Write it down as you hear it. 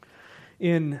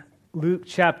In Luke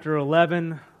chapter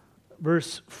 11,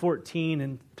 verse 14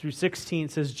 and through 16,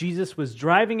 it says, Jesus was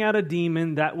driving out a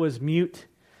demon that was mute.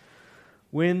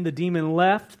 When the demon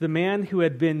left, the man who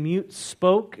had been mute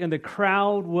spoke, and the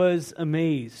crowd was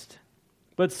amazed.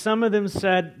 But some of them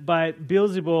said, by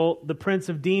Beelzebul, the prince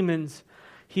of demons,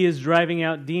 he is driving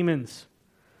out demons.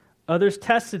 Others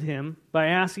tested him by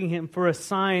asking him for a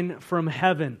sign from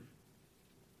heaven.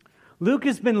 Luke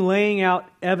has been laying out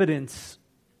evidence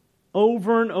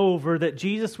over and over that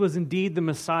Jesus was indeed the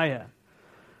Messiah,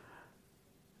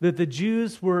 that the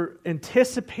Jews were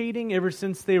anticipating ever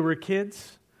since they were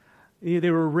kids. They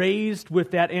were raised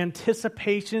with that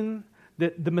anticipation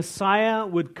that the Messiah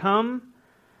would come,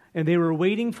 and they were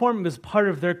waiting for him. It was part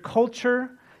of their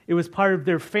culture. It was part of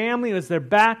their family. It was their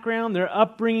background, their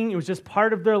upbringing. It was just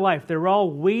part of their life. They were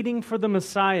all waiting for the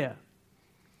Messiah.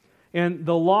 And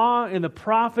the law and the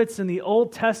prophets in the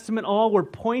Old Testament all were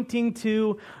pointing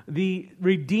to the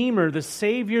Redeemer, the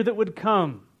Savior that would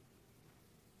come.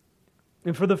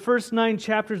 And for the first 9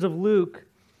 chapters of Luke,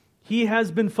 he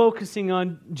has been focusing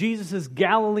on Jesus'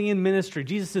 Galilean ministry.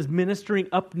 Jesus is ministering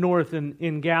up north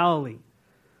in Galilee.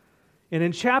 And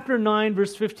in chapter 9,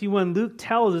 verse 51, Luke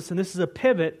tells us, and this is a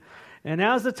pivot, and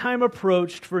as the time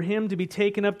approached for him to be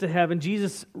taken up to heaven,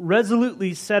 Jesus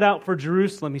resolutely set out for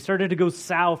Jerusalem. He started to go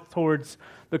south towards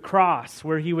the cross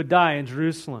where he would die in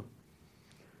Jerusalem.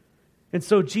 And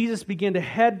so Jesus began to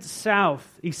head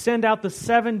south. He sent out the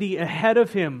 70 ahead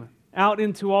of him out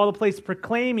into all the places,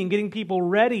 proclaiming, getting people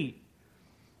ready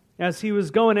as he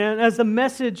was going. And as the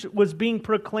message was being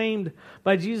proclaimed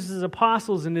by Jesus'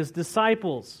 apostles and his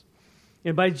disciples,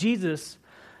 and by Jesus,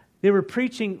 they were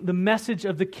preaching the message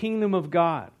of the kingdom of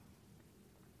God.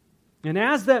 And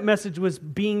as that message was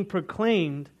being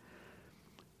proclaimed,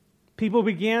 people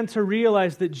began to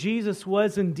realize that Jesus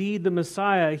was indeed the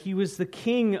Messiah. He was the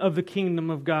king of the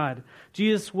kingdom of God.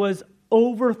 Jesus was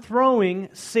overthrowing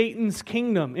Satan's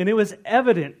kingdom. And it was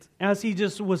evident as he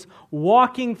just was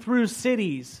walking through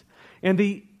cities, and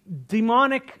the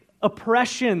demonic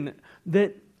oppression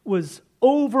that was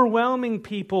overwhelming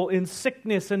people in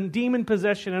sickness and demon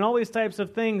possession and all these types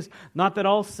of things. Not that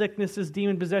all sickness is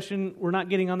demon possession. We're not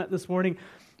getting on that this morning.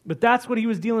 But that's what he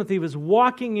was dealing with. He was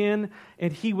walking in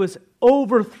and he was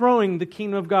overthrowing the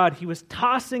kingdom of God. He was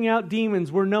tossing out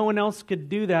demons where no one else could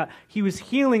do that. He was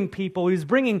healing people. He was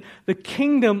bringing the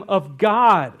kingdom of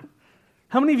God.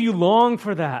 How many of you long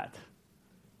for that?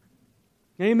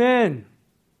 Amen.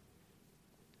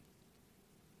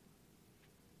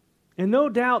 And no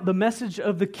doubt the message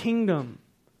of the kingdom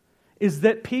is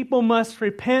that people must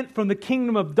repent from the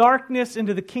kingdom of darkness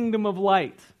into the kingdom of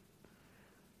light.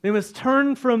 They must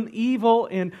turn from evil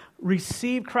and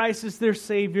receive Christ as their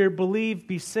Savior, believe,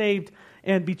 be saved,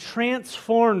 and be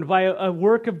transformed by a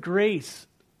work of grace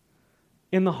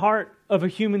in the heart of a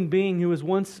human being who was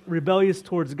once rebellious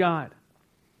towards God.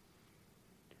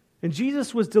 And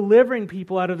Jesus was delivering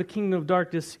people out of the kingdom of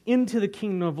darkness into the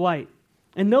kingdom of light.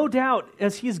 And no doubt,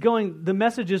 as he's going, the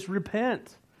message is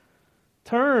repent,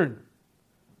 turn,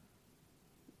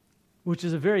 which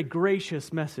is a very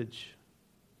gracious message,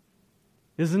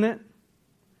 isn't it?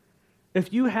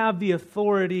 If you have the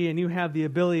authority and you have the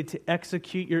ability to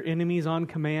execute your enemies on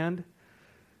command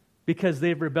because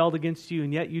they've rebelled against you,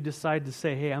 and yet you decide to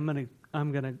say, hey, I'm going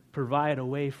to provide a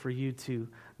way for you to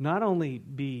not only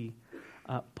be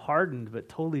pardoned, but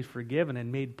totally forgiven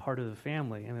and made part of the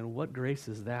family. I mean, what grace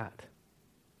is that?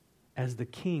 As the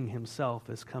King himself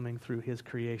is coming through his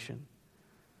creation.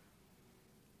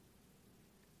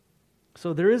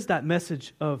 So there is that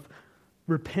message of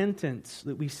repentance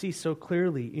that we see so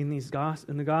clearly in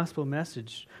the gospel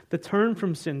message. The turn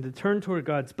from sin, the turn toward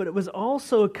God. But it was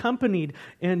also accompanied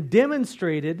and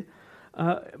demonstrated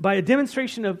by a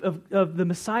demonstration of the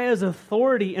Messiah's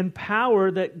authority and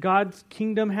power that God's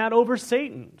kingdom had over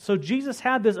Satan. So Jesus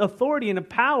had this authority and a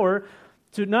power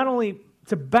to not only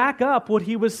to back up what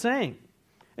he was saying.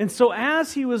 And so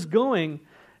as he was going,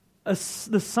 the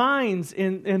signs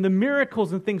and the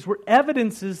miracles and things were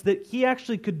evidences that he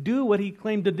actually could do what he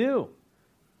claimed to do.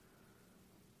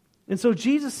 And so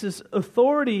Jesus'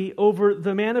 authority over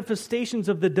the manifestations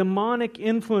of the demonic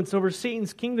influence over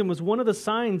Satan's kingdom was one of the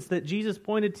signs that Jesus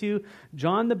pointed to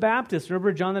John the Baptist.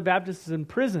 Remember, John the Baptist is in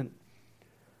prison.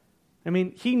 I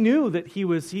mean, he knew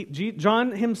that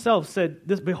John himself said,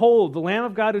 "Behold, the Lamb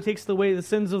of God who takes away the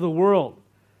sins of the world."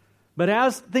 But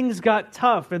as things got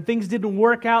tough and things didn't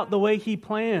work out the way he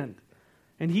planned,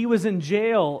 and he was in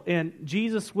jail, and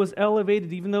Jesus was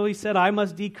elevated, even though he said, "I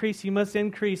must decrease, you must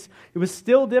increase," it was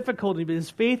still difficult, but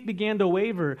his faith began to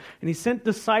waver, and he sent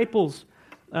his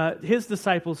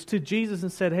disciples to Jesus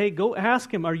and said, "Hey, go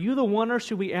ask him, are you the one, or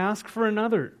should we ask for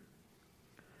another?"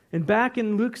 And back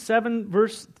in Luke 7,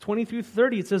 verse 20 through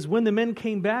 30, it says, when the men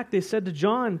came back, they said to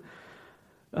John,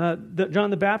 John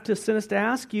the Baptist sent us to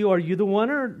ask you, are you the one,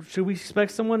 or should we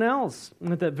expect someone else?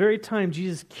 And at that very time,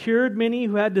 Jesus cured many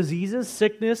who had diseases,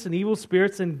 sickness, and evil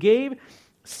spirits, and gave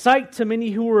sight to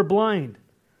many who were blind.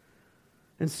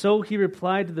 And so he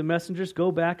replied to the messengers,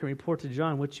 go back and report to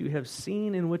John what you have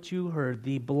seen and what you heard.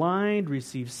 The blind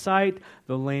receive sight,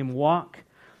 the lame walk,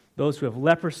 those who have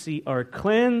leprosy are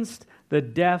cleansed, the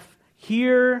deaf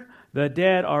hear, the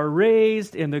dead are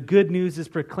raised, and the good news is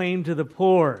proclaimed to the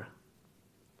poor.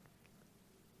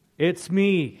 It's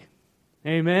me.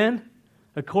 Amen?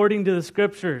 According to the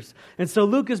Scriptures. And so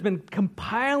Luke has been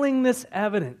compiling this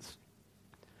evidence.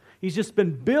 He's just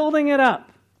been building it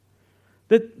up,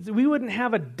 that we wouldn't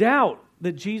have a doubt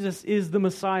that Jesus is the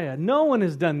Messiah. No one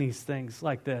has done these things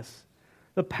like this.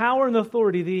 The power and the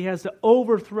authority that he has to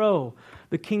overthrow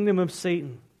the kingdom of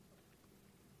Satan.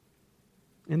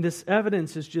 And this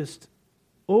evidence is just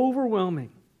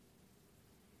overwhelming.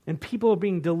 And people are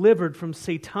being delivered from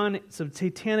satanic,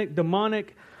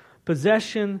 demonic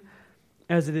possession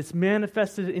as it is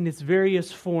manifested in its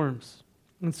various forms.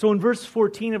 And so in verse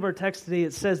 14 of our text today,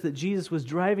 it says that Jesus was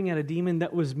driving out a demon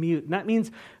that was mute. And that means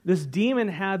this demon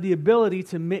had the ability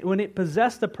to, when it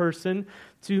possessed a person,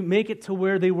 to make it to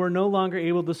where they were no longer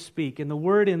able to speak. And the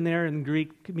word in there in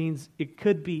Greek means it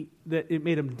could be that it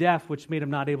made him deaf, which made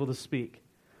him not able to speak.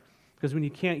 Because when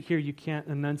you can't hear, you can't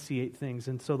enunciate things.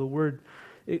 And so the word,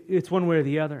 it's one way or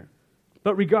the other.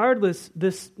 But regardless,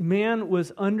 this man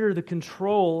was under the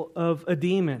control of a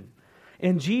demon.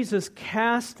 And Jesus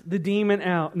cast the demon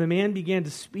out, and the man began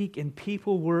to speak, and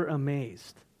people were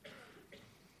amazed.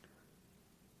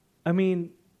 I mean,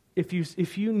 if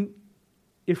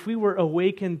we were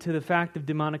awakened to the fact of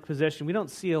demonic possession, we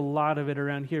don't see a lot of it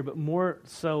around here, but more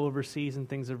so overseas, and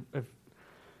things have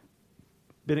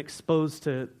been exposed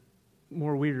to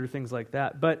more weirder things like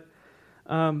that. But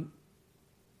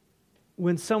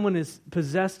when someone is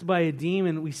possessed by a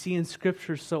demon, we see in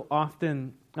Scripture so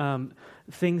often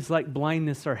things like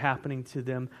blindness are happening to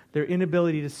them, their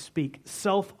inability to speak,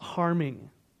 self-harming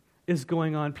is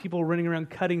going on, people running around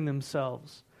cutting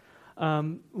themselves,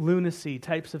 lunacy,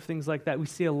 types of things like that. We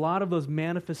see a lot of those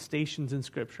manifestations in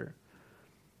Scripture.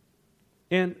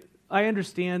 And I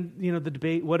understand, the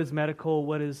debate, what is medical,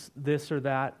 what is this or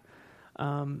that.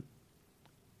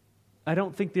 I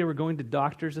don't think they were going to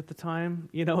doctors at the time,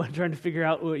 trying to figure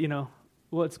out,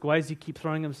 why does he keep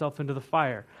throwing himself into the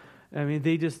fire? I mean,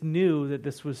 they just knew that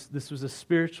this was a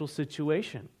spiritual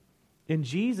situation. And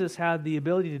Jesus had the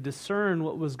ability to discern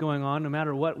what was going on, no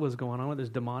matter what was going on, whether it's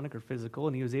demonic or physical,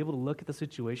 and he was able to look at the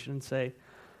situation and say,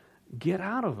 get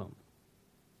out of him.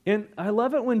 And I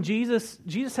love it when Jesus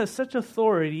has such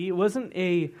authority. It wasn't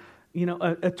a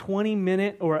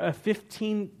 20-minute or a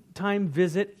 15-time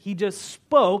visit. He just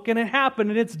spoke, and it happened,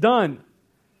 and it's done.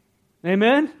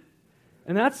 Amen?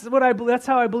 And that's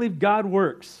how I believe God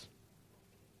works.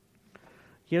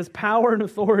 He has power and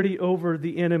authority over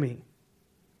the enemy.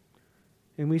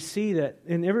 And we see that,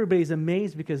 and everybody's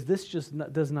amazed because this just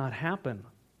does not happen.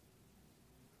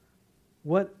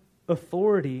 What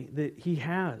authority that he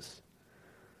has.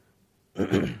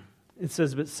 It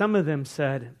says, but some of them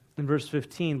said, in verse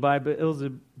 15, by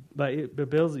Beelzebul,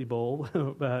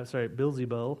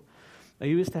 Beelzebul. I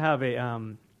used to have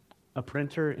a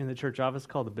printer in the church office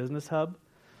called the Business Hub,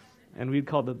 and we'd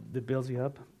call it the Beelzy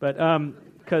Hub, but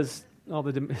because all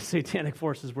the satanic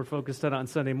forces were focused on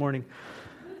Sunday morning.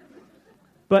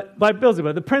 But by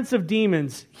Beelzebub, the prince of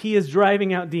demons, he is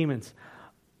driving out demons.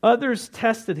 Others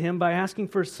tested him by asking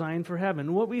for a sign for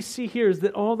heaven. What we see here is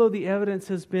that although the evidence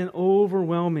has been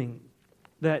overwhelming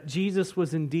that Jesus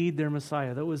was indeed their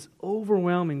Messiah, that was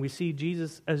overwhelming, we see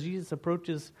Jesus, as Jesus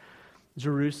approaches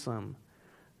Jerusalem,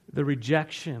 the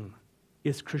rejection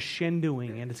is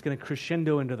crescendoing, and it's going to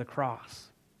crescendo into the cross.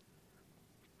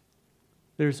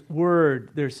 There's word,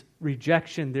 there's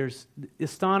rejection, there's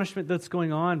astonishment that's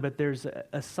going on, but there's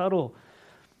a subtle,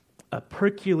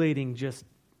 percolating just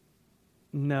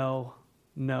no.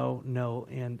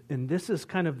 And this is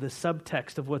kind of the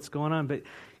subtext of what's going on. But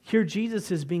here Jesus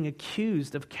is being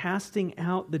accused of casting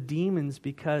out the demons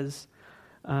because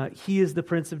he is the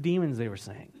prince of demons, they were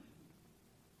saying.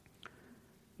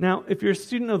 Now, if you're a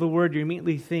student of the Word, you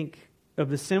immediately think of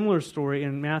the similar story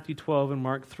in Matthew 12 and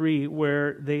Mark 3,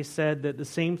 where they said that the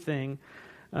same thing,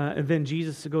 and then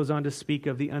Jesus goes on to speak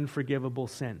of the unforgivable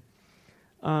sin.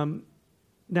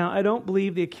 Now, I don't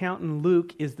believe the account in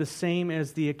Luke is the same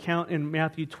as the account in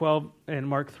Matthew 12 and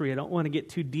Mark 3. I don't want to get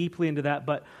too deeply into that,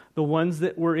 but the ones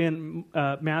that were in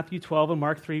Matthew 12 and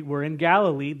Mark 3 were in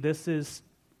Galilee. This is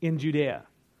in Judea.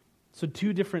 So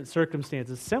two different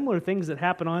circumstances, similar things that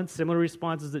happen on, similar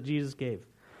responses that Jesus gave.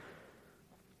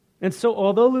 And so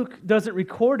although Luke doesn't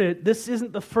record it, this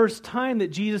isn't the first time that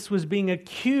Jesus was being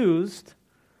accused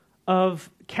of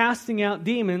casting out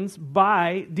demons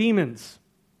by demons.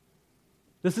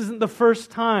 This isn't the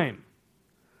first time.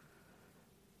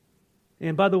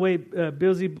 And by the way,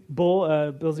 Beelzebub,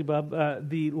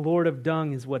 the Lord of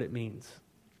Dung is what it means.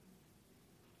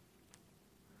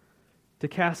 To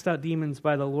cast out demons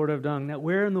by the Lord of Dung. Now,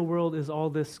 where in the world is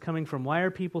all this coming from? Why are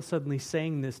people suddenly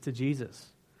saying this to Jesus?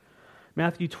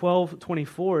 Matthew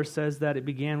 12:24 says that it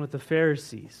began with the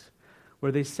Pharisees,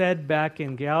 where they said back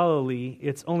in Galilee,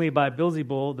 it's only by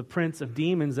Beelzebul, the prince of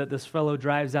demons, that this fellow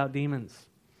drives out demons.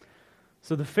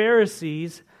 So the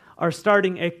Pharisees are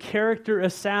starting a character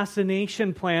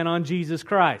assassination plan on Jesus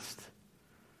Christ.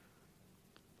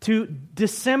 They're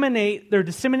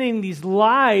disseminating these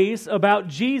lies about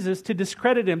Jesus to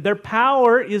discredit him. Their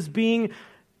power is being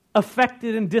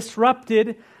affected and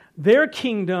disrupted. Their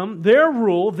kingdom, their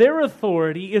rule, their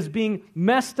authority is being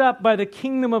messed up by the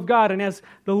kingdom of God. And as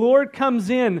the Lord comes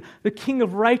in, the King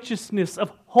of righteousness,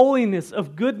 of holiness,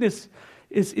 of goodness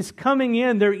is coming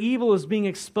in. Their evil is being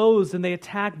exposed, and they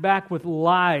attack back with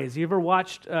lies. You ever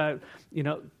watched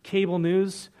cable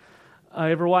news?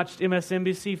 Ever watched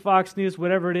MSNBC, Fox News,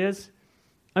 whatever it is?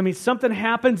 I mean, something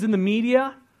happens in the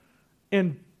media,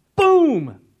 and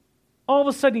boom! All of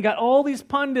a sudden, you got all these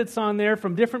pundits on there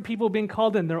from different people being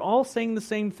called in. They're all saying the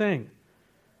same thing.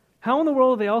 How in the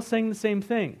world are they all saying the same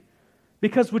thing?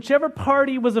 Because whichever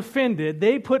party was offended,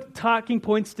 they put talking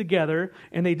points together,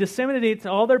 and they disseminated it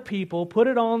to all their people, put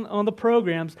it on the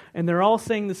programs, and they're all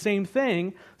saying the same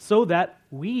thing, so that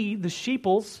we, the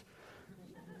sheeples,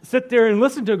 sit there and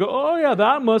listen to it and go, oh yeah,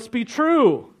 that must be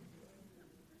true.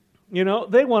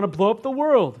 They want to blow up the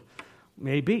world.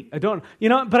 Maybe. I don't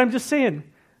know. But I'm just saying,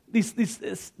 they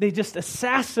just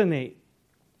assassinate.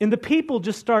 And the people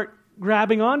just start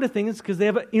grabbing onto things because they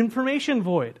have an information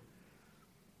void.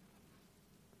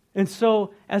 And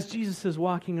so, as Jesus is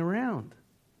walking around,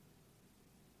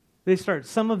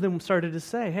 some of them started to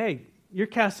say, hey, you're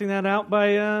casting that out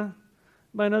by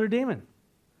another demon.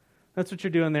 That's what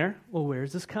you're doing there. Well, where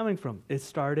is this coming from? It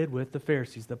started with the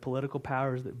Pharisees, the political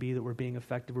powers that were being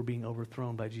affected, were being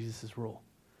overthrown by Jesus' rule,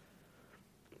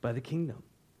 by the kingdom.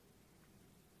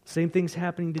 Same thing's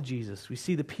happening to Jesus. We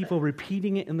see the people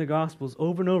repeating it in the Gospels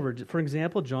over and over. For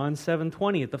example, John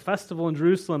 7:20, at the festival in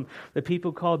Jerusalem, the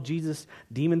people called Jesus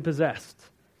demon-possessed.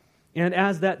 And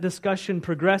as that discussion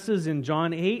progresses in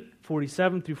John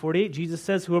 8:47 through 48, Jesus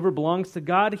says, whoever belongs to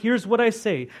God, here's what I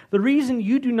say. The reason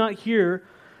you do not hear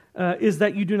is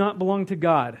that you do not belong to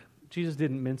God. Jesus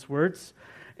didn't mince words.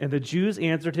 And the Jews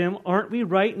answered him, aren't we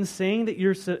right in saying that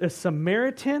you're a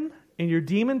Samaritan and you're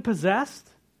demon-possessed?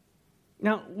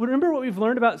 Now, remember what we've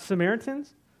learned about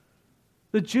Samaritans?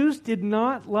 The Jews did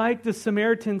not like the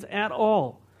Samaritans at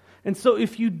all. And so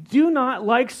if you do not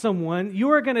like someone,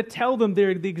 you are going to tell them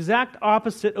they're the exact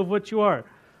opposite of what you are.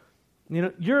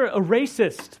 You're a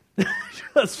racist.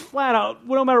 Just flat out,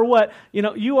 no matter what.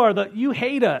 You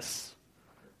hate us.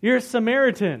 You're a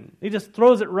Samaritan. He just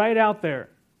throws it right out there.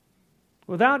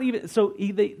 Without even, so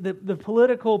the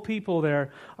political people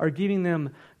there are giving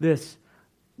them this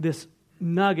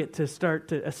nugget to start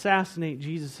to assassinate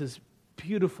Jesus'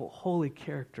 beautiful, holy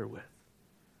character with.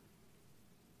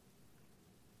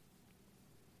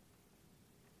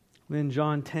 Then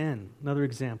John 10, another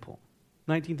example.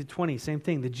 19 to 20, same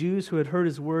thing. The Jews who had heard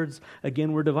his words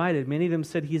again were divided. Many of them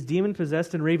said he is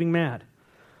demon-possessed and raving mad.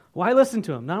 Why listen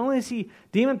to him? Not only is he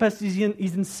demon-possessed,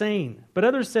 he's insane. But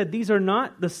others said, these are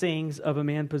not the sayings of a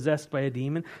man possessed by a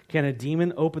demon. Can a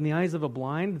demon open the eyes of a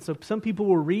blind? And so some people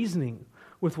were reasoning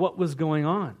with what was going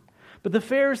on. But the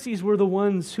Pharisees were the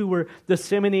ones who were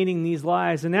disseminating these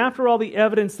lies. And after all the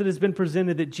evidence that has been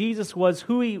presented that Jesus was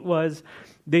who he was,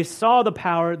 they saw the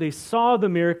power, they saw the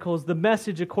miracles, the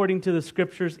message according to the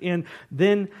Scriptures, and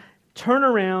then turn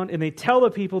around and they tell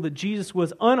the people that Jesus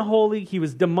was unholy, he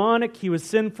was demonic, he was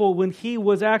sinful, when he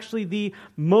was actually the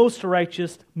most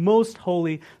righteous, most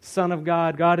holy Son of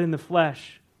God, God in the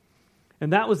flesh.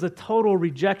 And that was the total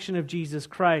rejection of Jesus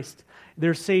Christ,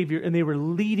 their Savior, and they were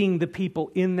leading the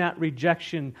people in that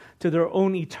rejection to their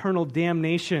own eternal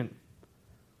damnation.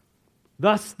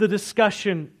 Thus, the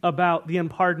discussion about the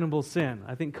unpardonable sin.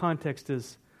 I think context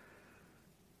is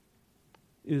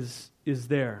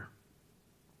there.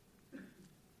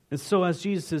 And so as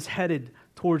Jesus is headed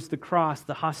towards the cross,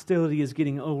 the hostility is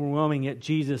getting overwhelming at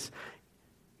Jesus.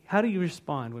 How do you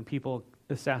respond when people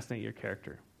assassinate your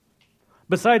character?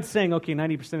 Besides saying, okay,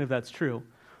 90% of that's true.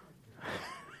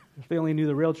 If they only knew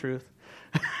the real truth.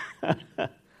 No,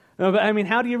 but I mean,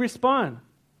 how do you respond?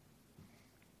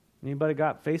 Anybody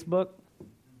got Facebook?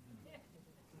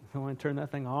 I want to turn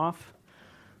that thing off.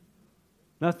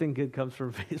 Nothing good comes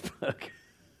from Facebook.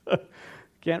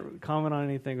 Can't comment on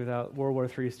anything without World War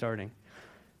III starting.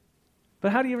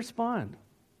 But how do you respond?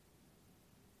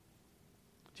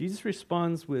 Jesus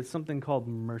responds with something called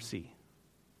mercy.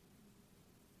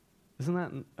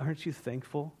 Aren't you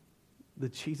thankful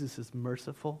that Jesus is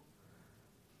merciful?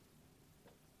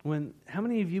 How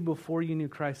many of you before you knew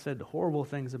Christ said horrible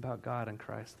things about God and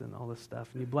Christ and all this stuff,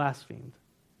 and you blasphemed?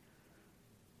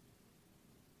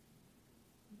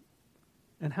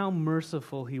 And how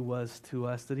merciful he was to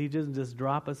us, that he didn't just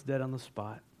drop us dead on the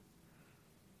spot.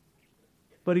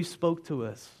 But he spoke to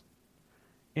us,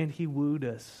 and he wooed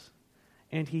us,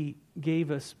 and he gave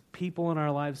us people in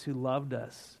our lives who loved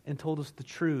us and told us the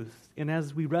truth. And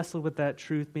as we wrestled with that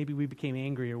truth, maybe we became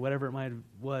angry or whatever it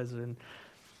was, and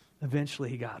eventually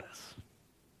he got us.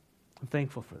 I'm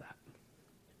thankful for that.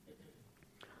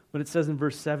 But it says in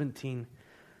verse 17,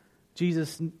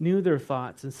 Jesus knew their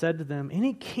thoughts and said to them,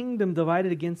 any kingdom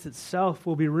divided against itself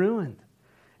will be ruined,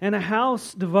 and a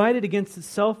house divided against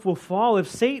itself will fall. If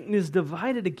Satan is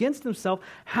divided against himself,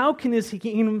 how can his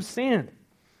kingdom stand?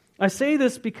 I say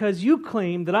this because you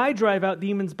claim that I drive out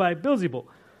demons by Beelzebul.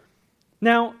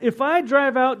 Now, if I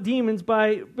drive out demons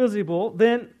by Beelzebul,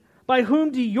 then by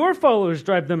whom do your followers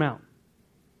drive them out?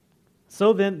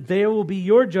 So then they will be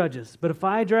your judges. But if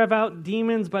I drive out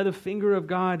demons by the finger of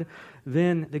God,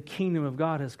 then the kingdom of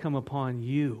God has come upon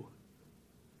you.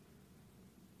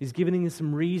 He's giving them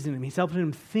some reason. He's helping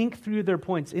them think through their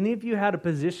points. Any of you had a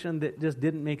position that just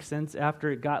didn't make sense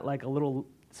after it got like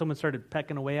someone started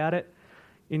pecking away at it?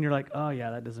 And you're like, oh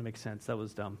yeah, that doesn't make sense. That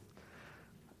was dumb.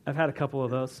 I've had a couple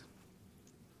of those.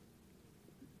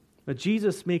 But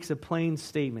Jesus makes a plain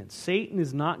statement. Satan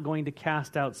is not going to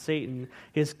cast out Satan.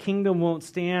 His kingdom won't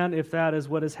stand if that is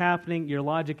what is happening. Your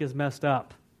logic is messed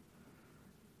up.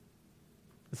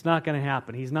 It's not going to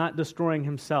happen. He's not destroying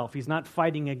himself. He's not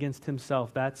fighting against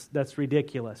himself. That's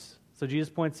ridiculous. So Jesus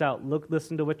points out,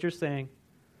 listen to what you're saying.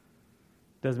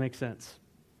 Does make sense.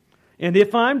 And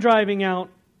if I'm driving out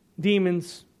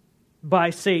demons by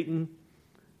Satan,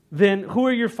 then who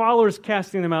are your followers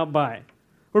casting them out by?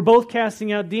 We're both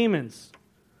casting out demons.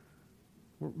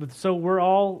 So we're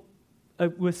all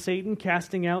with Satan,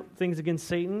 casting out things against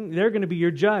Satan. They're going to be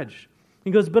your judge. He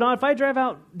goes, but if I drive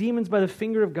out demons by the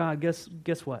finger of God, guess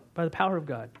what? By the power of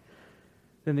God,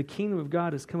 then the kingdom of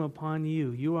God has come upon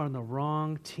you. You are on the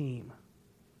wrong team.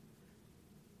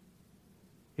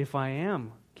 If I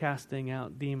am casting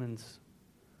out demons,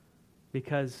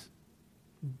 because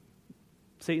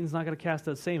Satan's not going to cast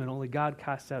out Satan, only God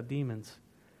casts out demons,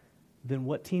 then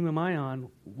what team am I on?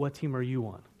 What team are you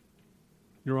on?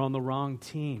 You're on the wrong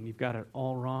team. You've got it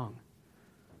all wrong.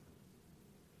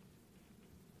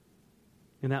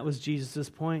 And that was Jesus'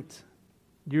 point.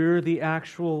 You're the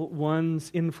actual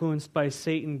ones influenced by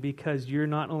Satan because you're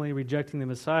not only rejecting the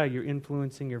Messiah, you're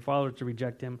influencing your followers to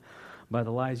reject him by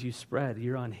the lies you spread.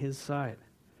 You're on his side.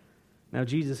 Now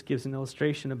Jesus gives an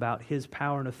illustration about his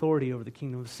power and authority over the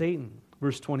kingdom of Satan.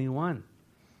 Verse 21. It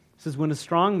says, when a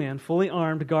strong man, fully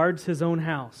armed, guards his own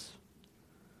house,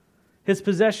 his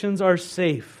possessions are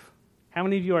safe. How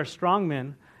many of you are strong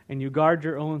men and you guard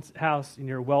your own house and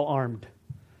you're well armed?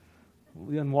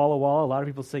 In Walla Walla, a lot of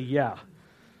people say, yeah.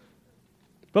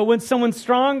 But when someone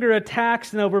stronger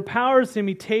attacks and overpowers him,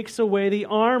 he takes away the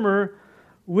armor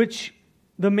which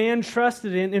the man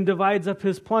trusted in and divides up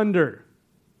his plunder.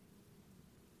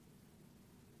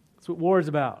 That's what war is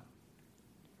about.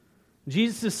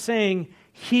 Jesus is saying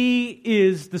he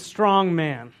is the strong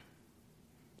man.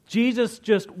 Jesus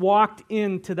just walked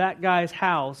into that guy's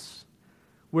house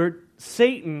where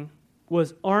Satan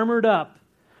was armored up,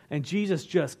 and Jesus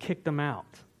just kicked him out.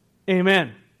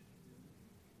 Amen.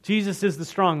 Jesus is the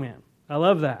strong man. I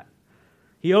love that.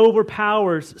 He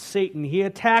overpowers Satan. He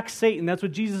attacks Satan. That's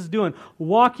what Jesus is doing.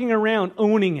 Walking around,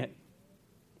 owning it.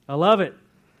 I love it.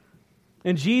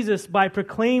 And Jesus, by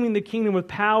proclaiming the kingdom with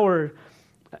power,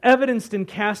 evidenced in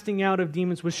casting out of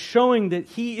demons, was showing that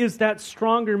he is that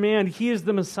stronger man. He is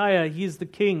the Messiah. He is the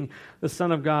King, the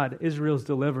Son of God, Israel's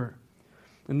deliverer.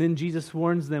 And then Jesus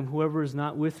warns them, whoever is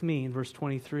not with me, in verse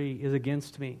 23, is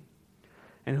against me.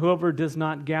 And whoever does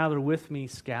not gather with me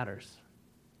scatters.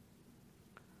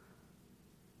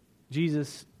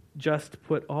 Jesus just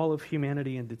put all of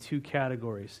humanity into two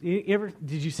categories. Did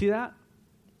you see that?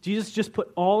 Jesus just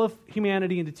put all of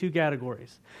humanity into two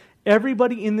categories.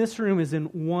 Everybody in this room is in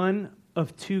one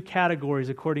of two categories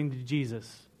according to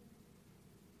Jesus.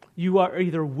 You are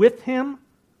either with him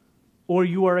or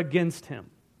you are against him.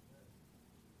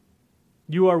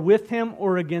 You are with him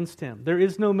or against him. There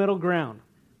is no middle ground.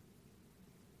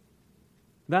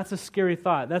 That's a scary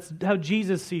thought. That's how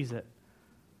Jesus sees it.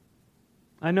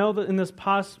 I know that in this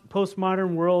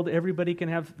postmodern world, everybody can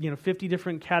have 50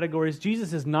 different categories.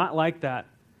 Jesus is not like that.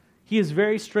 He is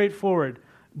very straightforward,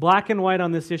 black and white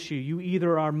on this issue. You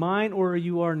either are mine or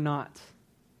you are not.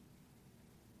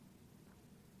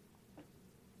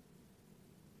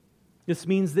 This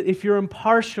means that if you're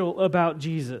impartial about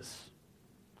Jesus,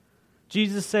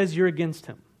 Jesus says you're against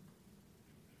him.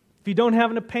 If you don't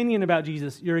have an opinion about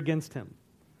Jesus, you're against him.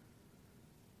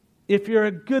 If you're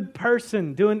a good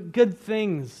person doing good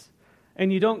things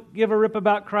and you don't give a rip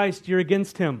about Christ, you're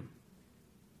against him.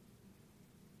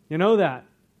 You know that.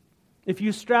 If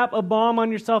you strap a bomb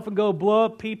on yourself and go blow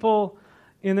up people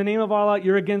in the name of Allah,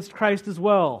 you're against Christ as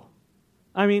well.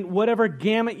 I mean, whatever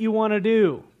gamut you want to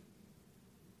do.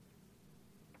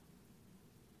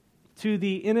 To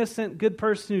the innocent, good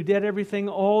person who did everything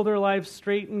all their lives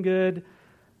straight and good,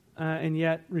 and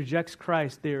yet rejects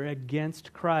Christ, they're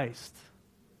against Christ.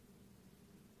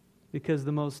 Because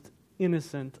the most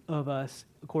innocent of us,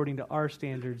 according to our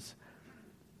standards,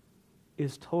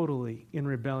 is totally in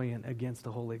rebellion against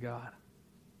the holy God.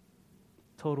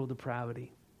 Total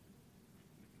depravity.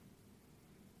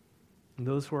 And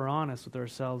those who are honest with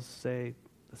ourselves say,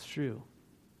 that's true.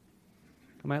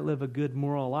 I might live a good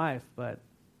moral life, but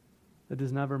it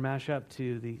does never match up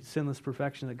to the sinless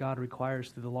perfection that God requires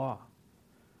through the law.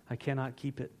 I cannot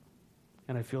keep it,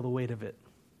 and I feel the weight of it.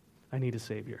 I need a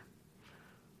Savior.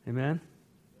 Amen?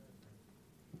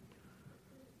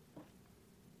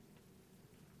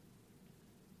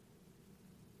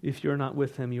 If you're not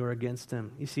with him, you are against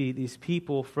him. You see, these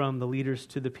people, from the leaders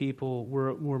to the people,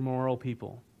 were moral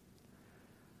people.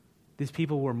 These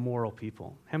people were moral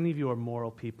people. How many of you are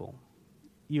moral people?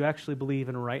 You actually believe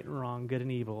in right and wrong, good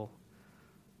and evil.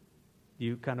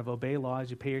 You kind of obey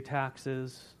laws, you pay your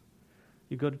taxes,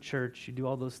 you go to church, you do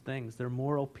all those things. They're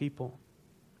moral people.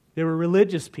 They were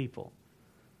religious people.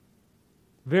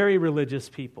 Very religious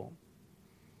people.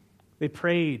 They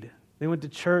prayed. They went to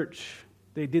church.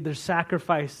 They did their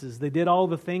sacrifices. They did all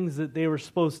the things that they were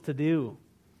supposed to do.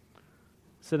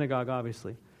 Synagogue,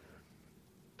 obviously.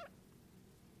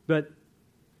 But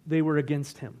they were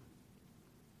against him.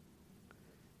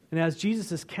 And as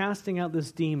Jesus is casting out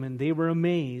this demon, they were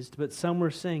amazed, but some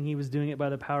were saying he was doing it by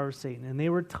the power of Satan. And they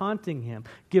were taunting him.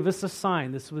 Give us a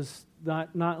sign. This was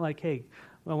not like, hey,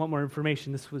 I want more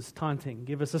information. This was taunting.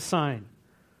 Give us a sign.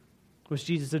 Which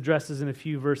Jesus addresses in a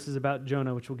few verses about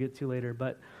Jonah, which we'll get to later.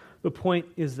 But the point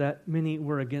is that many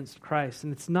were against Christ.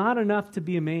 And it's not enough to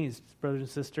be amazed, brothers and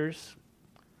sisters,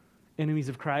 enemies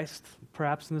of Christ,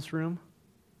 perhaps in this room.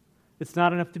 It's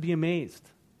not enough to be amazed.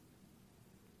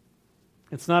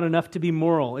 It's not enough to be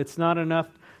moral. It's not enough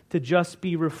to just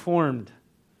be reformed.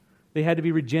 They had to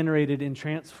be regenerated and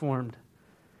transformed.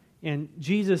 And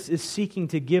Jesus is seeking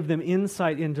to give them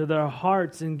insight into their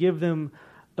hearts and give them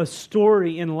a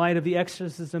story in light of the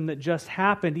exorcism that just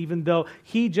happened. Even though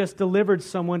he just delivered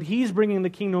someone, he's bringing the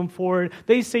kingdom forward.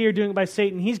 They say you're doing it by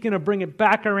Satan. He's going to bring it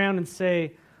back around and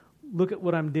say, look at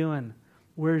what I'm doing.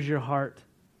 Where's your heart?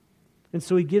 And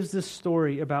so he gives this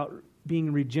story about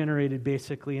being regenerated,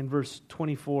 basically, in verse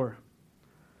 24.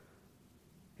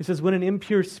 He says, when an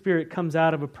impure spirit comes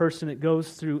out of a person, it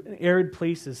goes through arid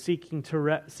places seeking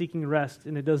rest,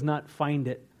 and it does not find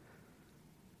it.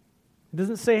 It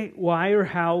doesn't say why or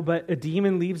how, but a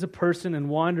demon leaves a person and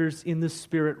wanders in the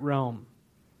spirit realm.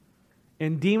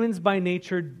 And demons by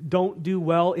nature don't do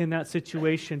well in that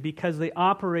situation because they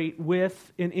operate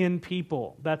with and in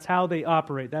people. That's how they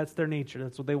operate. That's their nature.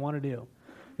 That's what they want to do.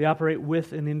 They operate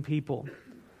with and in people.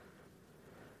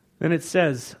 Then it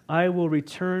says, I will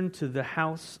return to the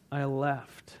house I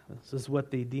left. This is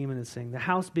what the demon is saying. The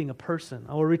house being a person.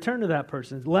 I will return to that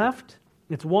person. It's left,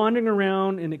 it's wandering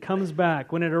around, and it comes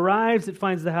back. When it arrives, it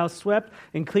finds the house swept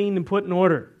and cleaned and put in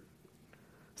order.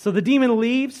 So the demon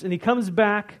leaves, and he comes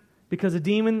back because a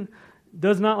demon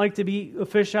does not like to be a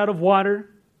fish out of water.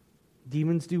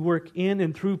 Demons do work in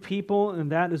and through people,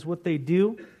 and that is what they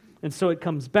do. And so it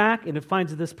comes back and it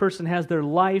finds that this person has their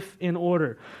life in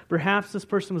order. Perhaps this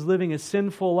person was living a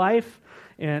sinful life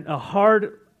and a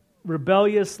hard,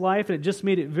 rebellious life, and it just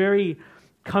made it very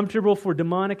comfortable for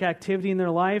demonic activity in their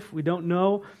life. We don't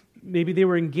know. Maybe they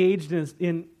were engaged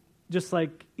in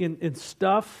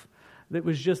stuff that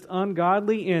was just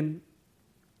ungodly, and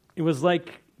it was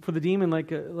like, for the demon,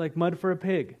 like mud for a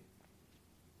pig.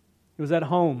 It was at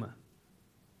home.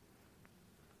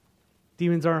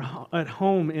 Demons are at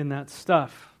home in that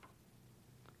stuff.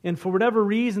 And for whatever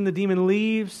reason, the demon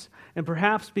leaves, and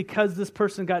perhaps because this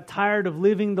person got tired of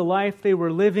living the life they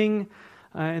were living,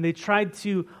 and they tried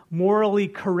to morally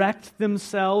correct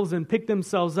themselves and pick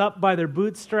themselves up by their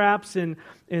bootstraps and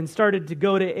started to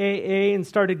go to AA and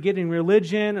started getting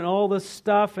religion and all this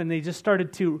stuff, and they just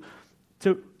started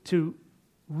to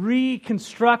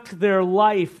reconstruct their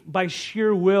life by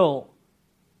sheer will.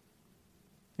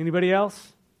 Anybody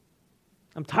else?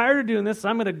 I'm tired of doing this. So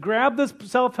I'm going to grab this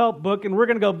self-help book and we're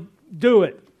going to go do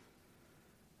it.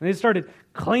 And they started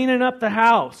cleaning up the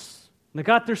house. And they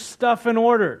got their stuff in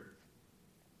order.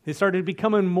 They started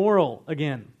becoming moral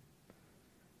again.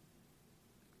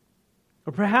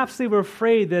 Or perhaps they were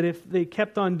afraid that if they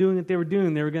kept on doing what they were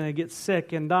doing, they were going to get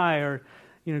sick and die or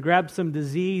grab some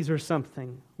disease or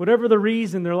something. Whatever the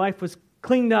reason, their life was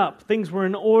cleaned up. Things were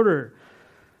in order.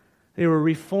 They were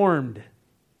reformed.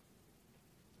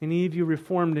 Any of you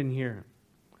reformed in here?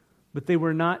 But they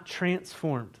were not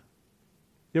transformed.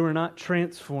 They were not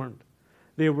transformed.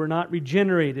 They were not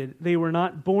regenerated. They were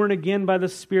not born again by the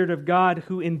Spirit of God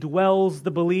who indwells the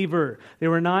believer. They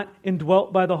were not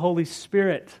indwelt by the Holy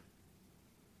Spirit.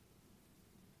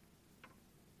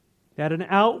 They had an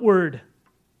outward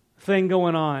thing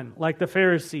going on, like the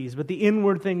Pharisees, but the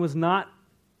inward thing was not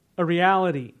a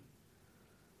reality.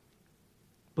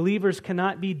 Believers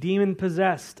cannot be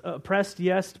demon-possessed. Oppressed,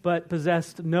 yes, but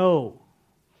possessed, no.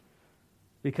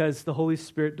 Because the Holy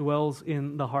Spirit dwells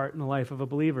in the heart and the life of a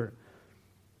believer.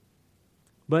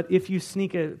 But if you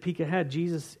sneak a peek ahead,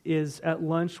 Jesus is at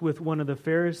lunch with one of the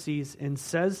Pharisees and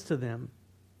says to them,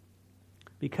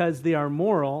 because they are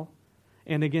moral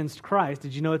and against Christ.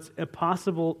 Did you know it's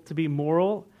possible to be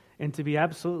moral and to be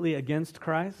absolutely against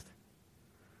Christ?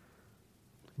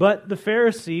 But the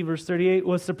Pharisee, verse 38,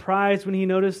 was surprised when he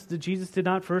noticed that Jesus did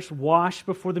not first wash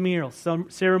before the meal,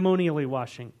 ceremonially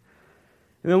washing.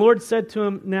 And the Lord said to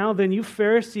him, now then, you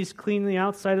Pharisees clean the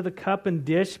outside of the cup and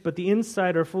dish, but the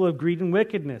inside are full of greed and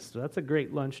wickedness. So that's a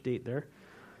great lunch date there.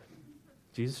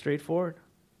 Jesus straightforward.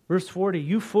 Verse 40,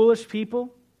 you foolish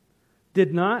people,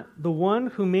 did not the one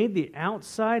who made the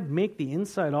outside make the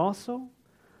inside also?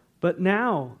 But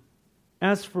now,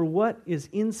 as for what is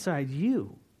inside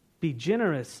you, be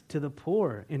generous to the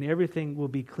poor, and everything will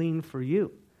be clean for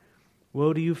you.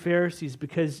 Woe to you, Pharisees,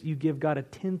 because you give God a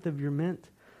tenth of your mint.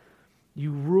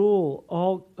 You rule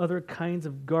all other kinds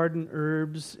of garden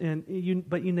herbs,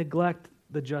 but you neglect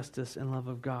the justice and love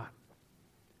of God.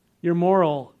 You're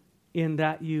moral in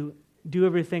that you do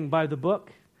everything by the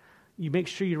book. You make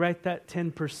sure you write that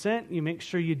 10%. You make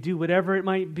sure you do whatever it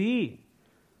might be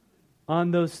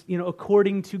on those,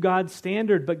 according to God's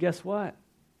standard. But guess what?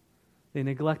 They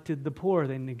neglected the poor.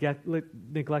 They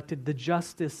neglected the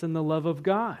justice and the love of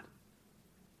God.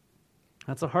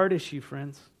 That's a hard issue,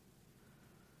 friends.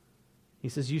 He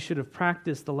says you should have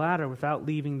practiced the latter without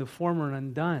leaving the former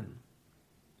undone.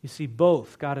 You see,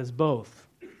 both. God is both.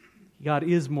 God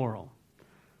is moral,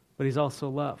 but He's also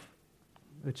love,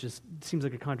 which seems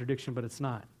like a contradiction, but it's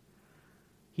not.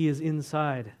 He is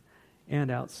inside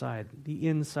and outside. The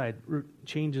inside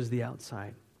changes the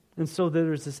outside. And so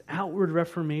there's this outward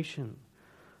reformation,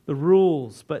 the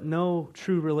rules, but no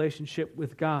true relationship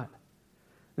with God.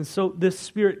 And so this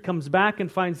Spirit comes back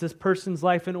and finds this person's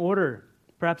life in order.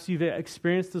 Perhaps you've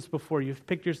experienced this before. You've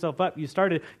picked yourself up.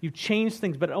 You've changed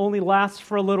things, but it only lasts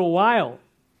for a little while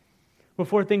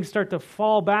before things start to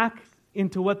fall back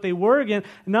into what they were again.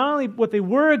 Not only what they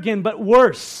were again, but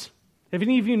worse. Have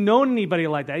any of you known anybody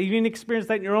like that? Have you even experienced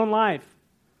that in your own life?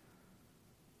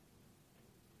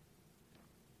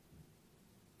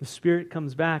 The Spirit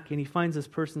comes back and He finds this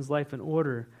person's life in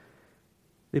order.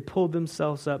 They pulled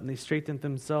themselves up and they straightened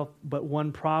themselves, but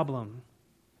one problem.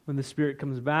 When the Spirit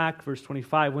comes back, verse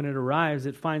 25, when it arrives,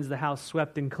 it finds the house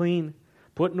swept and clean,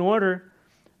 put in order.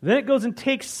 Then it goes and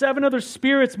takes 7 other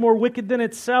spirits more wicked than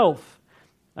itself.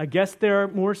 I guess there are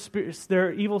more spirits, there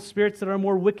are evil spirits that are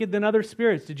more wicked than other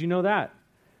spirits. Did you know that?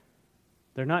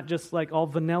 They're not just like all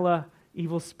vanilla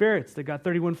evil spirits. They've got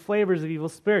 31 flavors of evil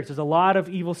spirits. There's a lot of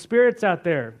evil spirits out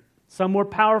there, some more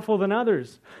powerful than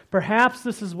others. Perhaps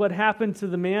this is what happened to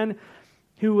the man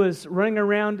who was running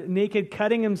around naked,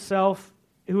 cutting himself,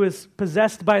 who was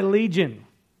possessed by legion,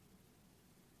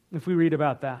 if we read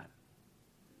about that.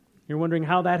 You're wondering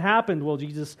how that happened. Well,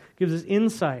 Jesus gives us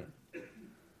insight.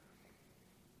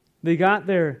 They got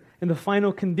there, and the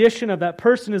final condition of that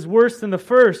person is worse than the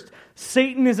first.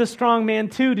 Satan is a strong man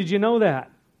too. Did you know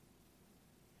that?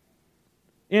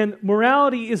 And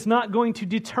morality is not going to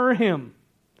deter him.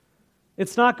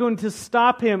 It's not going to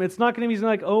stop him. It's not going to be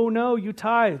like, oh no, you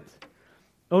tithed.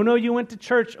 Oh no, you went to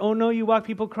church. Oh no, you walked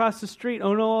people across the street.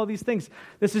 Oh no, all these things.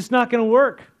 This is not going to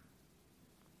work.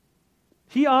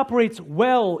 He operates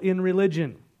well in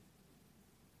religion.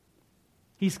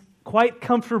 He's quite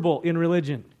comfortable in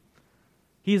religion.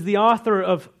 He's the author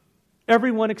of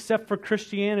everyone except for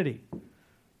Christianity.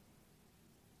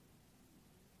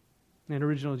 And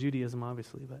original Judaism,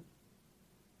 obviously, but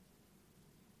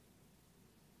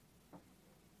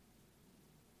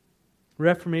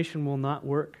Reformation will not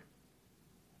work.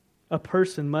 A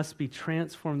person must be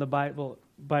transformed by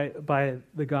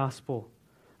the gospel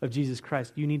of Jesus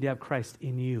Christ. You need to have Christ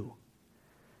in you.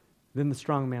 Then the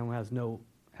strong man has no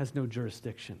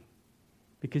jurisdiction,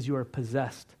 because you are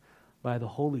possessed by the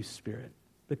Holy Spirit.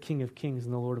 The King of Kings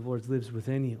and the Lord of Lords lives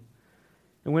within you.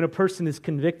 And when a person is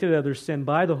convicted of their sin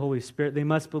by the Holy Spirit, they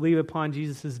must believe upon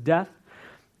Jesus' death,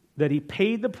 that He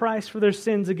paid the price for their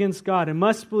sins against God, and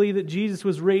must believe that Jesus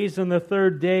was raised on the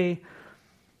third day,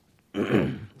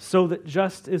 so that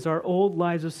just as our old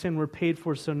lives of sin were paid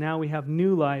for, so now we have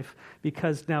new life,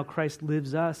 because now Christ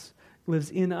lives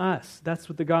in us. That's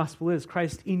what the gospel is.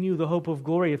 Christ in you, the hope of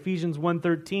glory. Ephesians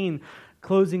 1:13,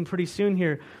 closing pretty soon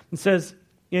here. It says,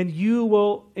 And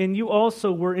you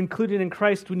also were included in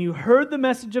Christ when you heard the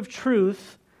message of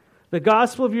truth, the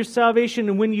gospel of your salvation,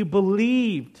 and when you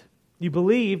believed,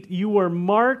 you were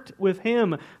marked with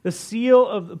Him, the seal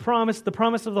of the promise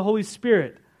of the Holy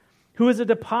Spirit, who is a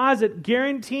deposit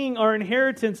guaranteeing our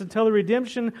inheritance until the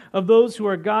redemption of those who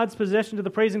are God's possession, to the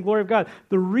praise and glory of God.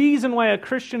 The reason why a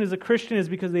Christian is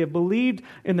because they have believed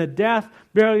in the death,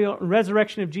 burial, and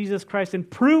resurrection of Jesus Christ. And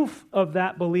proof of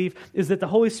that belief is that the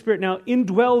Holy Spirit now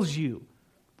indwells you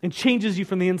and changes you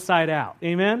from the inside out.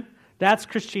 Amen? That's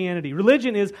Christianity.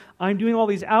 Religion is, I'm doing all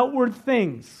these outward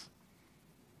things.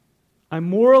 I'm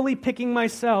morally picking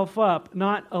myself up,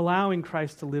 not allowing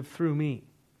Christ to live through me.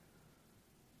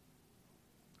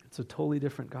 It's a totally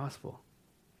different gospel.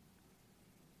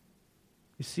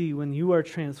 You see, when you are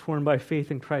transformed by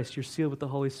faith in Christ, you're sealed with the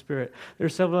Holy Spirit. There are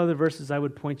several other verses I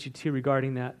would point you to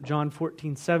regarding that. John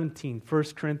 14:17,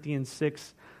 1 Corinthians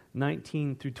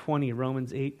 6:19 through 20,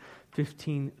 Romans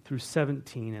 8:15 through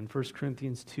 17, and 1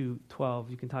 Corinthians 2:12.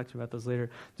 You can talk to me about those later.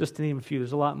 Just to name a few,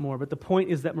 there's a lot more. But the point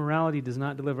is that morality does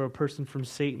not deliver a person from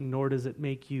Satan, nor does it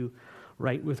make you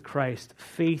right with Christ.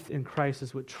 Faith in Christ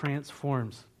is what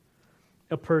transforms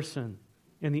a person,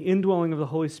 and the indwelling of the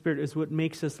Holy Spirit is what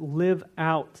makes us live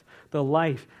out the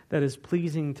life that is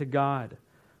pleasing to God,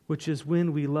 which is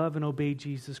when we love and obey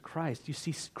Jesus Christ. You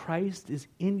see, Christ is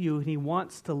in you, and He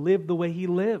wants to live the way He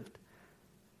lived.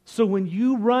 So when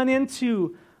you run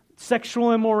into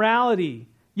sexual immorality,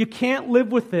 you can't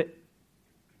live with it.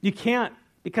 You can't,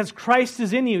 because Christ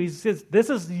is in you. He says, this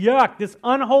is yuck, this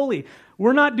unholy.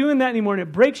 We're not doing that anymore, and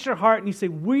it breaks your heart, and you say,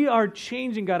 we are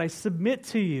changing, God. I submit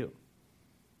to you.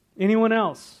 Anyone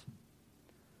else?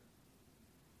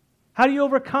 How do you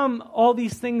overcome all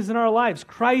these things in our lives?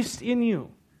 Christ in you,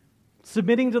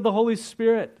 submitting to the Holy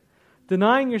Spirit,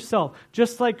 denying yourself.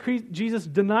 Just like Jesus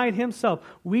denied Himself,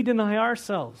 we deny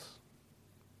ourselves.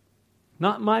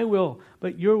 Not my will,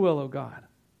 but your will, O God.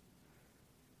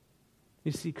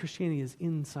 You see, Christianity is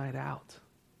inside out,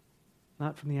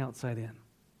 not from the outside in.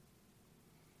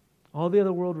 All the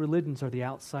other world religions are the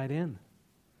outside in.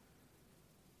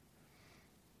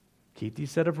 Keep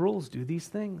these set of rules. Do these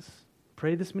things.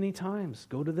 Pray this many times.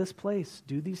 Go to this place.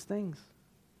 Do these things.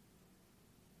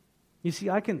 You see,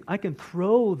 I can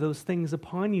throw those things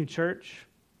upon you, church,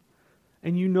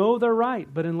 and you know they're right,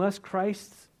 but unless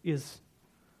Christ is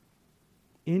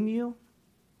in you,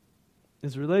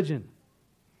 is religion.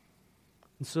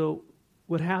 And so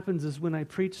what happens is when I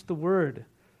preach the Word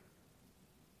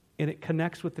and it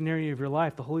connects with an area of your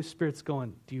life, the Holy Spirit's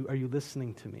going, are you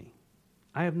listening to me?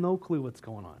 I have no clue what's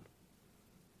going on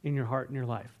in your heart and your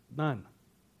life. None.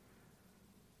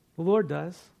 The Lord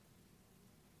does.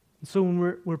 And so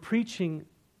when we're preaching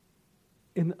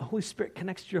and the Holy Spirit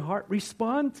connects to your heart,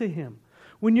 respond to Him.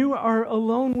 When you are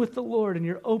alone with the Lord and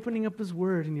you're opening up His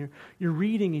Word and you're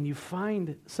reading and you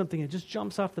find something that just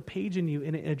jumps off the page in you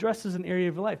and it addresses an area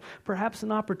of your life, perhaps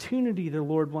an opportunity the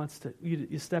Lord wants you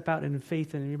to step out in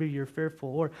faith and maybe you're fearful,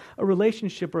 or a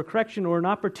relationship or a correction or an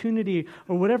opportunity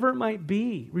or whatever it might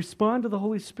be, respond to the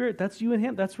Holy Spirit. That's you and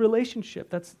Him. That's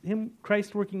relationship. That's Him,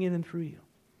 Christ working in and through you.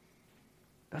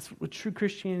 That's what true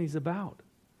Christianity is about.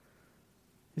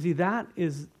 You see, that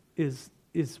is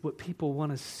what people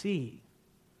want to see.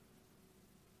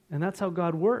 And that's how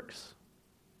God works,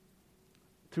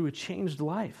 through a changed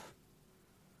life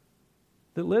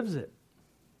that lives it.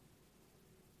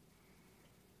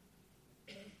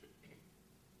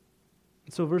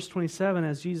 So verse 27,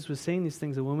 as Jesus was saying these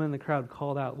things, a woman in the crowd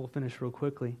called out, we'll finish real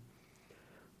quickly,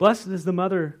 "Blessed is the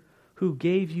mother who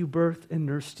gave you birth and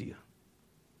nursed you."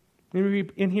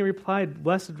 And he replied,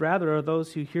 "Blessed rather are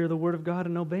those who hear the word of God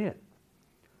and obey it."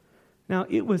 Now,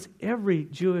 it was every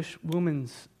Jewish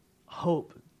woman's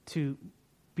hope to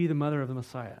be the mother of the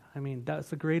Messiah. I mean, that's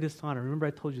the greatest honor. Remember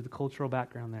I told you the cultural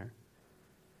background there.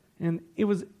 And it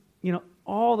was,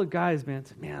 all the guys, man,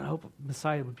 said, man, I hope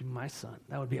Messiah would be my son.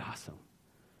 That would be awesome.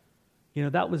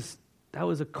 That was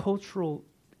a cultural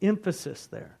emphasis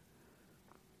there.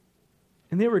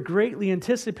 And they were greatly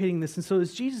anticipating this. And so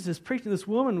as Jesus is preaching, this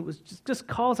woman just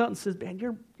calls out and says, man,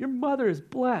 your mother is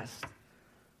blessed.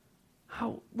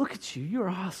 Look at you. You're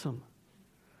awesome.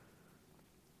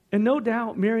 And no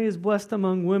doubt Mary is blessed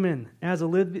among women, as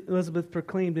Elizabeth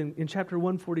proclaimed in chapter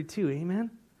 142.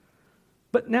 Amen?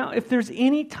 But now, if there's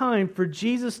any time for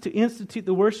Jesus to institute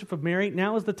the worship of Mary,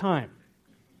 now is the time.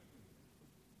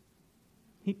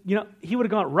 He would have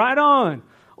gone right on.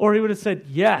 Or he would have said,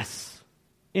 yes.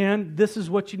 And this is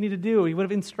what you need to do. He would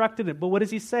have instructed it. But what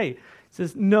does he say? He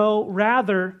says, no,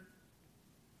 rather.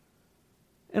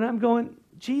 And I'm going,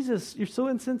 Jesus, you're so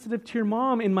insensitive to your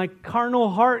mom. In my carnal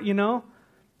heart,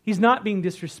 he's not being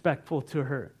disrespectful to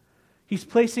her. He's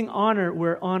placing honor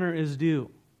where honor is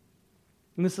due.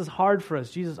 And this is hard for us.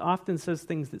 Jesus often says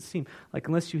things that seem like,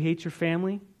 unless you hate your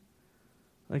family,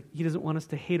 like he doesn't want us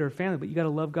to hate our family, but you got to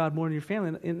love God more than your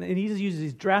family. And he just uses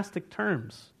these drastic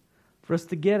terms for us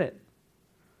to get it.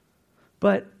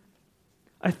 But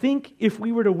I think if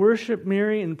we were to worship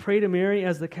Mary and pray to Mary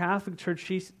as the Catholic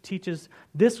Church teaches,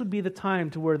 this would be the time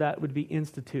to where that would be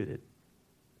instituted.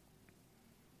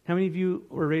 How many of you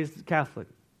were raised Catholic?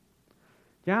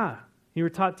 Yeah, you were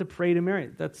taught to pray to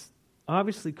Mary. That's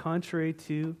obviously contrary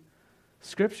to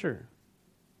Scripture.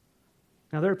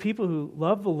 Now, there are people who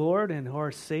love the Lord and who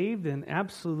are saved and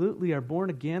absolutely are born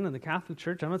again in the Catholic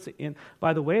Church. I'm not saying, and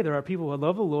by the way, there are people who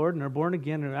love the Lord and are born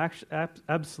again and actually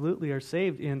absolutely are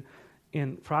saved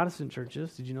in Protestant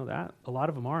churches. Did you know that? A lot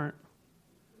of them aren't.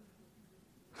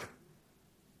 I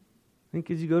think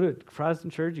as you go to a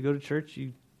Protestant church,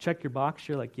 you check your box,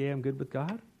 you're like, yeah, I'm good with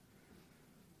God.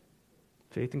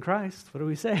 Faith in Christ. What do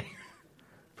we say?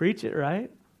 Preach it,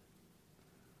 right?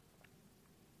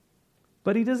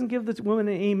 But he doesn't give the woman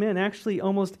an amen. Actually,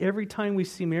 almost every time we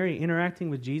see Mary interacting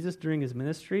with Jesus during his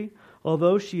ministry,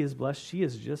 although she is blessed, she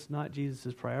is just not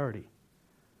Jesus' priority.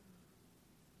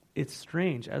 It's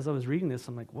strange. As I was reading this,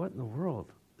 I'm like, what in the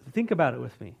world? Think about it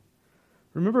with me.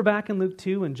 Remember back in Luke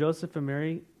 2 when Joseph and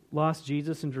Mary lost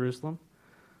Jesus in Jerusalem?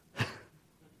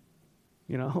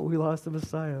 We lost the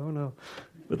Messiah. Oh no.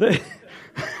 But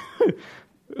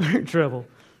we're in trouble.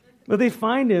 But they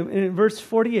find him, and in verse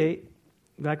 48,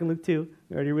 back in Luke 2,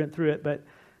 we already went through it, but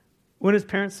when his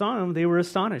parents saw him, they were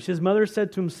astonished. His mother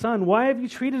said to him, son, why have you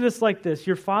treated us like this?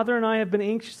 Your father and I have been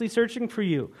anxiously searching for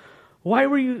you.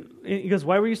 He goes,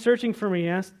 why were you searching for me? He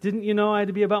asked, didn't you know I had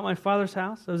to be about my father's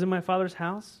house? I was in my father's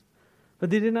house. But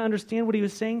they didn't understand what he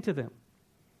was saying to them.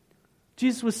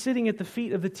 Jesus was sitting at the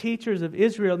feet of the teachers of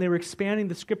Israel, and they were expanding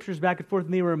the scriptures back and forth,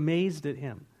 and they were amazed at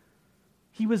him.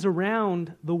 He was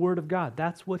around the Word of God.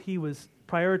 That's what he was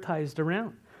prioritized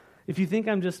around. If you think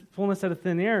I'm just pulling this out of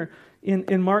thin air,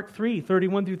 in Mark 3,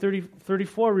 31 through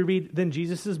 34, we read, then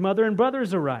Jesus' mother and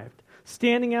brothers arrived.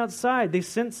 Standing outside, they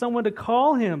sent someone to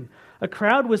call him. A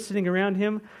crowd was sitting around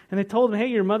him, and they told him, hey,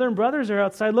 your mother and brothers are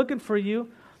outside looking for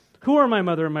you. Who are my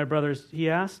mother and my brothers? He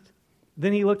asked.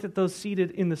 Then he looked at those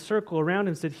seated in the circle around him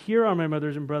and said, here are my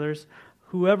mothers and brothers.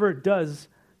 Whoever does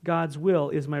God's will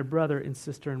is my brother and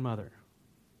sister and mother.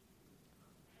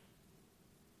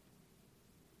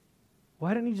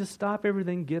 Why didn't he just stop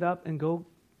everything, get up, and go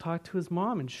talk to his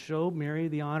mom and show Mary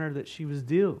the honor that she was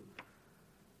due?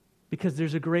 Because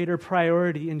there's a greater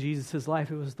priority in Jesus'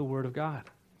 life. It was the Word of God.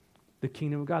 The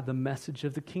kingdom of God, the message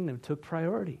of the kingdom took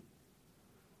priority.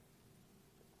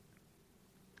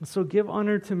 So give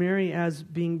honor to Mary as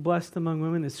being blessed among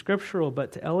women is scriptural,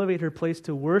 but to elevate her place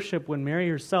to worship when Mary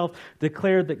herself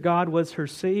declared that God was her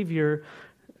Savior,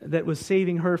 that was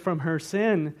saving her from her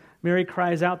sin, Mary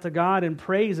cries out to God and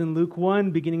prays in Luke 1,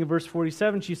 beginning of verse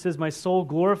 47. She says, my soul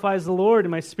glorifies the Lord,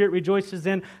 and my spirit rejoices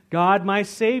in God, my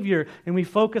Savior. And we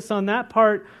focus on that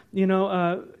part,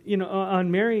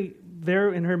 on Mary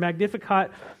there in her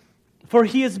Magnificat. For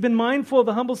he has been mindful of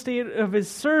the humble state of his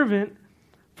servant.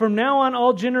 From now on,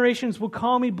 all generations will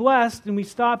call me blessed. And we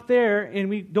stop there, and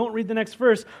we don't read the next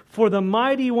verse. For the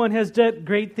mighty one has done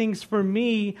great things for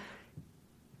me.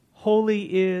 Holy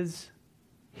is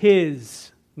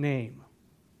his name.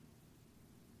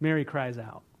 Mary cries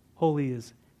out, holy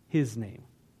is his name.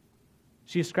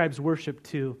 She ascribes worship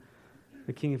to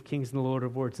the King of Kings and the Lord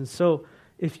of Lords. And so,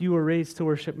 if you were raised to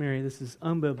worship Mary, this is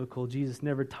unbiblical. Jesus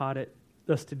never taught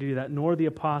us to do that, nor the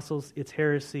apostles. It's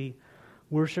heresy.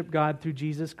 Worship God through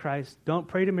Jesus Christ. Don't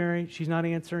pray to Mary. She's not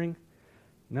answering.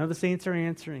 None of the saints are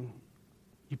answering.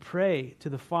 You pray to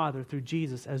the Father through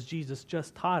Jesus, as Jesus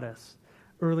just taught us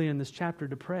earlier in this chapter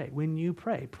to pray. When you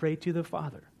pray, pray to the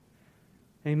Father.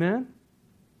 Amen?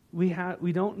 We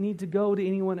don't need to go to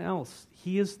anyone else.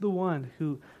 He is the one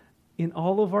who, in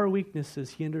all of our weaknesses,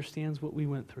 He understands what we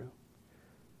went through.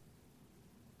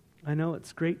 I know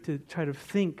it's great to try to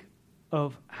think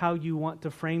of how you want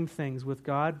to frame things with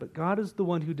God, but God is the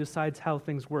one who decides how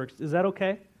things work. Is that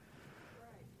okay?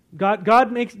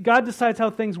 God decides how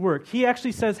things work. He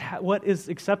actually says what is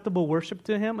acceptable worship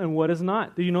to Him and what is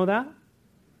not. Do you know that?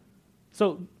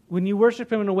 So when you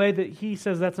worship Him in a way that He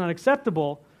says that's not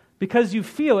acceptable, because you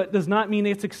feel it does not mean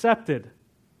it's accepted.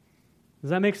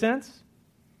 Does that make sense?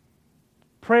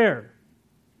 Prayer.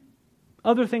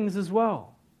 Other things as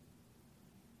well.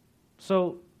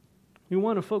 So we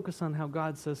want to focus on how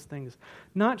God says things.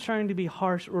 Not trying to be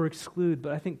harsh or exclude,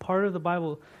 but I think part of the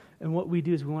Bible and what we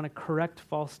do is we want to correct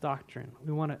false doctrine.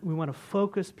 We want to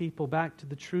focus people back to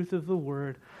the truth of the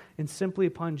Word and simply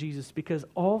upon Jesus, because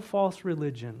all false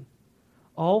religion,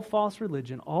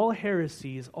 all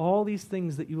heresies, all these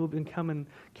things that you will become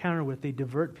encounter with, they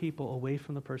divert people away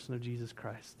from the person of Jesus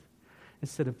Christ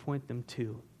instead of point them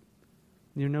to.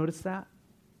 You notice that?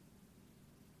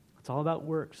 It's all about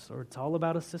works, or it's all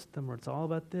about a system, or it's all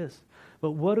about this.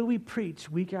 But what do we preach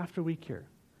week after week here?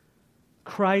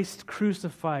 Christ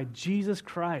crucified, Jesus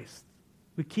Christ.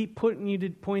 We keep pointing you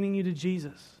to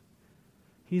Jesus.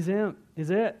 He's Him,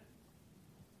 is it?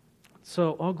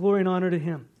 So all glory and honor to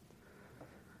Him.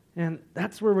 And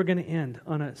that's where we're going to end,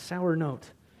 on a sour note.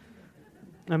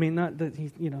 I mean, not that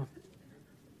He's,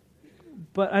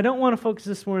 But I don't want to focus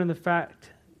this morning on the fact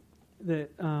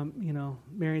that,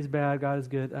 Mary's bad, God is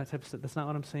good. That's not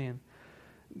what I'm saying.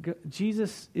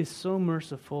 Jesus is so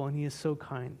merciful and He is so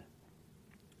kind.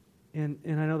 And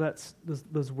I know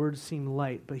those words seem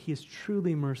light, but He is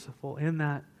truly merciful in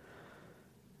that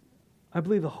I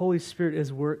believe the Holy Spirit is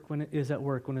at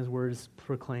work when His word is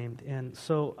proclaimed. And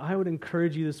so I would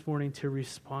encourage you this morning to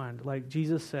respond. Like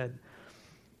Jesus said,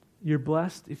 you're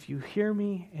blessed if you hear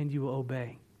me and you will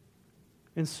obey.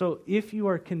 And so if you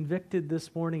are convicted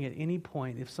this morning at any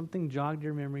point, if something jogged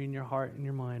your memory in your heart and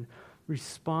your mind,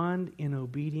 respond in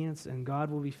obedience and God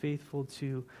will be faithful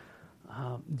to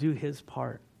do His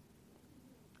part.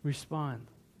 Respond.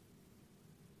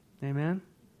 Amen?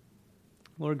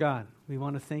 Lord God, we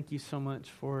want to thank You so much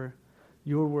for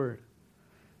Your word.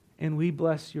 And we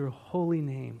bless Your holy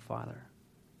name, Father.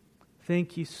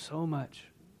 Thank You so much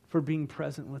for being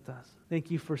present with us.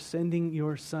 Thank You for sending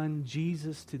Your Son,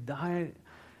 Jesus, to die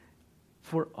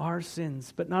for our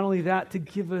sins. But not only that, to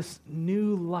give us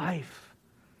new life.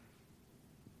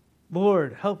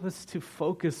 Lord, help us to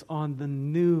focus on the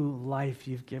new life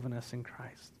You've given us in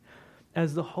Christ,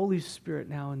 as the Holy Spirit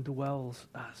now indwells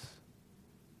us.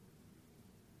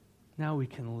 Now we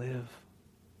can live.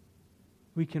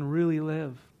 We can really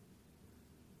live.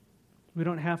 We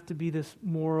don't have to be this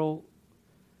moral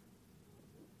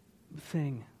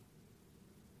thing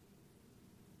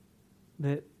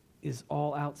that is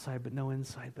all outside but no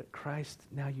inside. But Christ,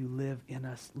 now You live in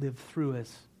us, live through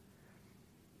us.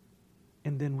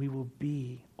 And then we will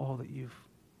be all that You've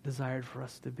desired for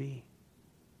us to be.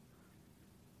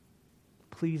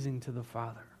 Pleasing to the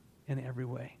Father in every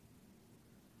way.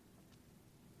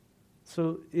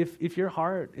 So if your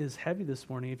heart is heavy this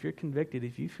morning, if you're convicted,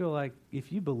 if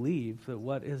you believe that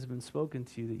what has been spoken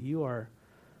to you, that you are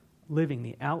living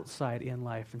the outside in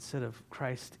life instead of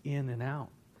Christ in and out,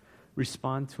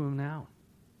 respond to Him now.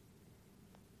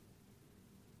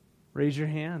 Raise your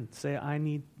hand. Say, I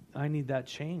need that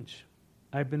change.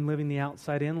 I've been living the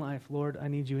outside in life. Lord, I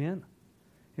need You in.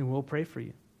 And we'll pray for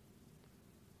you.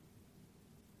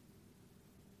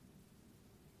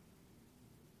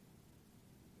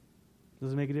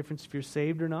 Does it make a difference if you're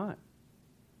saved or not?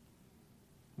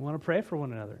 We want to pray for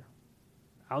one another.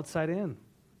 Outside in.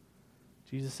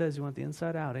 Jesus says You want the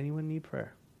inside out. Anyone need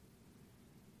prayer?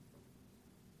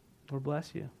 Lord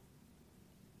bless you.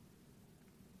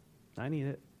 I need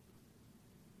it.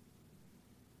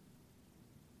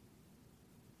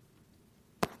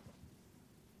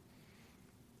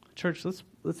 Church,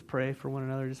 let's pray for one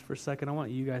another just for a second. I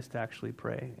want you guys to actually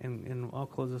pray, and I'll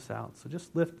close this out. So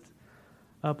just lift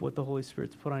up what the Holy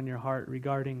Spirit's put on your heart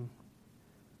regarding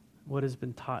what has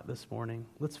been taught this morning.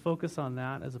 Let's focus on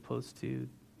that as opposed to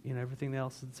everything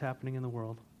else that's happening in the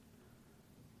world.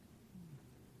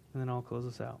 And then I'll close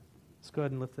this out. Let's go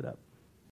ahead and lift it up.